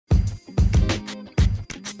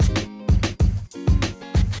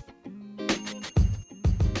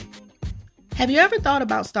Have you ever thought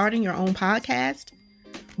about starting your own podcast?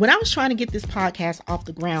 When I was trying to get this podcast off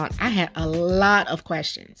the ground, I had a lot of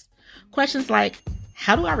questions. Questions like,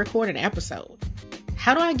 how do I record an episode?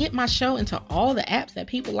 How do I get my show into all the apps that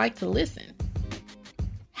people like to listen?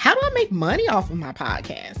 How do I make money off of my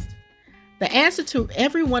podcast? The answer to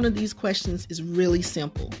every one of these questions is really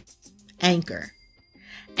simple. Anchor.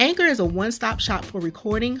 Anchor is a one-stop shop for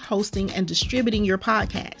recording, hosting, and distributing your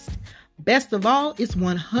podcast. Best of all, it's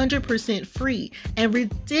 100% free and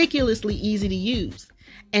ridiculously easy to use.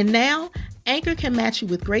 And now, Anchor can match you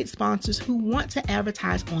with great sponsors who want to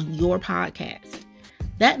advertise on your podcast.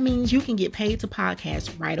 That means you can get paid to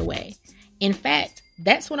podcast right away. In fact,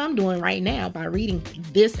 that's what I'm doing right now by reading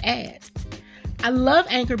this ad. I love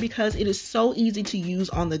Anchor because it is so easy to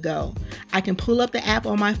use on the go. I can pull up the app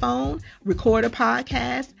on my phone, record a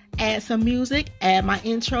podcast, add some music, add my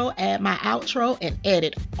intro, add my outro, and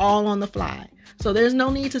edit all on the fly. So there's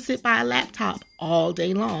no need to sit by a laptop all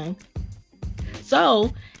day long.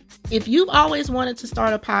 So if you've always wanted to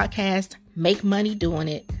start a podcast, make money doing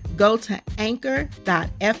it, go to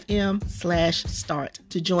anchor.fm/start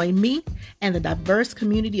to join me and the diverse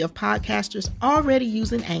community of podcasters already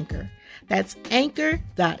using Anchor. That's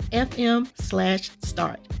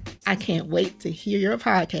anchor.fm/start. I can't wait to hear your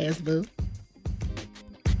podcast, boo.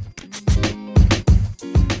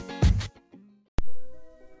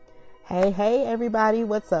 Hey, everybody.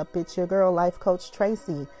 What's up? It's your girl, Life Coach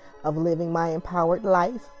Tracy of Living My Empowered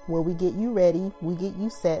Life, where we get you ready, we get you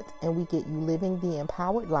set, and we get you living the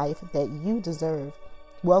empowered life that you deserve.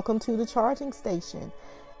 Welcome to the charging station.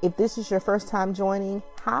 If this is your first time joining,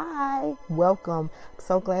 hi, welcome. I'm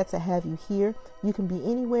so glad to have you here. You can be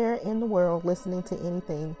anywhere in the world listening to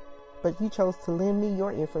anything, but you chose to lend me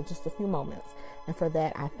your ear for just a few moments. And for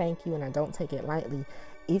that, I thank you and I don't take it lightly.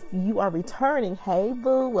 If you are returning, hey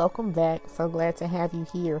boo, welcome back. So glad to have you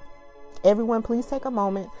here. Everyone, please take a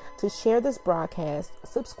moment to share this broadcast,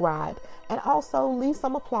 subscribe, and also leave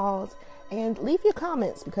some applause and leave your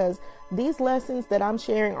comments, because these lessons that I'm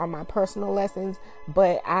sharing are my personal lessons,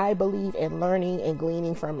 but I believe in learning and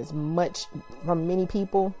gleaning from many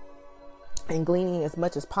people and gleaning as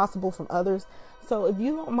much as possible from others. So if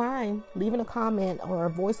you don't mind leaving a comment or a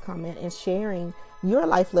voice comment and sharing your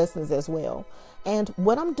life lessons as well. And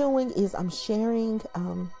what I'm doing is I'm sharing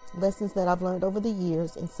lessons that I've learned over the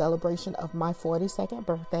years in celebration of my 42nd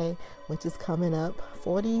birthday, which is coming up.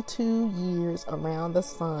 42 years around the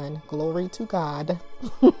sun. Glory to God.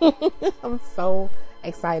 I'm so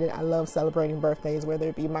excited. I love celebrating birthdays, whether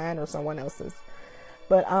it be mine or someone else's.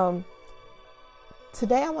 But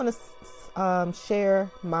today I want to share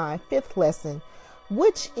my fifth lesson,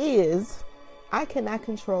 which is I cannot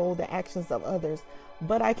control the actions of others,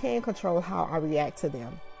 but I can control how I react to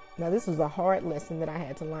them. Now, this is a hard lesson that I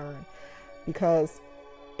had to learn, because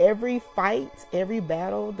every fight, every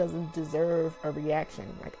battle doesn't deserve a reaction.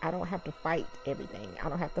 Like, I don't have to fight everything. I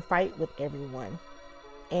don't have to fight with everyone.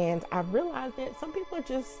 And I've realized that some people are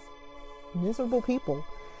just miserable people,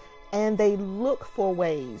 and they look for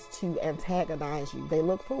ways to antagonize you. They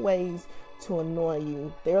look for ways to annoy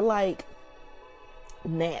you. They're like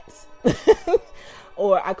gnats,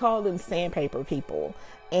 or I call them sandpaper people.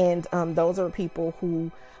 And those are people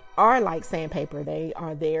who are like sandpaper. They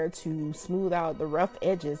are there to smooth out the rough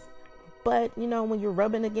edges. But, you know, when you're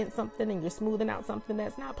rubbing against something and you're smoothing out something,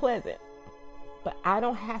 that's not pleasant. But I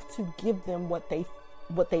don't have to give them what they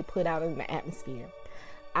put out in the atmosphere.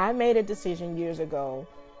 I made a decision years ago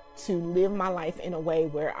to live my life in a way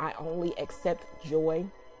where I only accept joy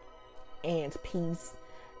and peace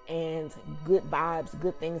and good vibes,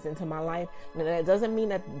 good things into my life. Now, that doesn't mean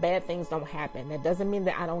that bad things don't happen. That doesn't mean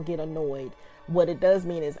that I don't get annoyed. What it does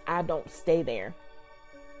mean is I don't stay there.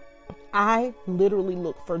 I literally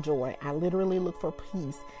look for joy. I literally look for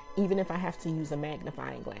peace, even if I have to use a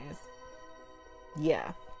magnifying glass.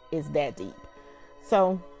 Yeah, it's that deep.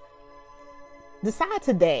 So decide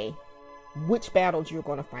today which battles you're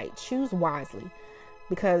going to fight. Choose wisely,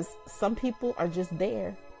 because some people are just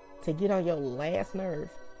there to get on your last nerve,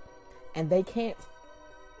 and they can't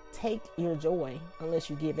take your joy unless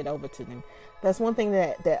you give it over to them. That's one thing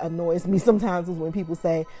that annoys me sometimes, is when people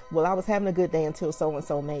say, well, I was having a good day until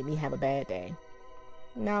so-and-so made me have a bad day.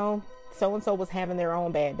 No, so-and-so was having their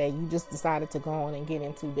own bad day. You just decided to go on and get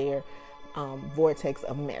into their vortex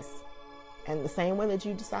of mess. And the same way that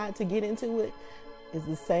you decide to get into it is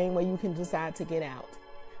the same way you can decide to get out.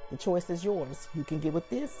 The choice is yours. You can get with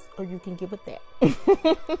this or you can get with that.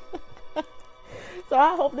 So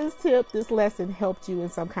I hope this lesson helped you in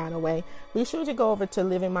some kind of way. Be sure to go over to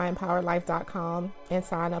livingmyempoweredlife.com and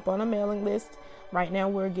sign up on a mailing list. Right now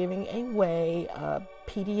we're giving away a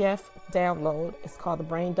PDF download. It's called the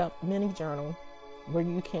Brain Dump Mini Journal, where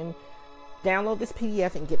you can download this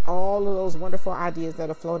PDF and get all of those wonderful ideas that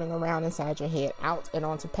are floating around inside your head out and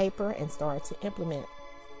onto paper and start to implement.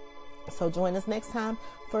 So join us next time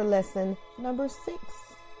for lesson number 6.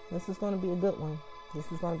 This is going to be a good one. This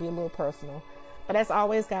is going to be a little personal. But as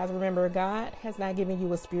always, guys, remember, God has not given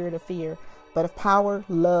you a spirit of fear, but of power,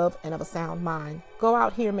 love, and of a sound mind. Go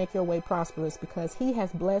out here and make your way prosperous, because He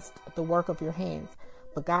has blessed the work of your hands.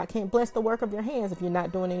 But God can't bless the work of your hands if you're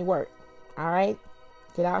not doing any work. All right?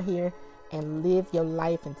 Get out here and live your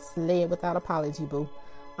life and slay it without apology, boo.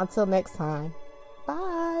 Until next time.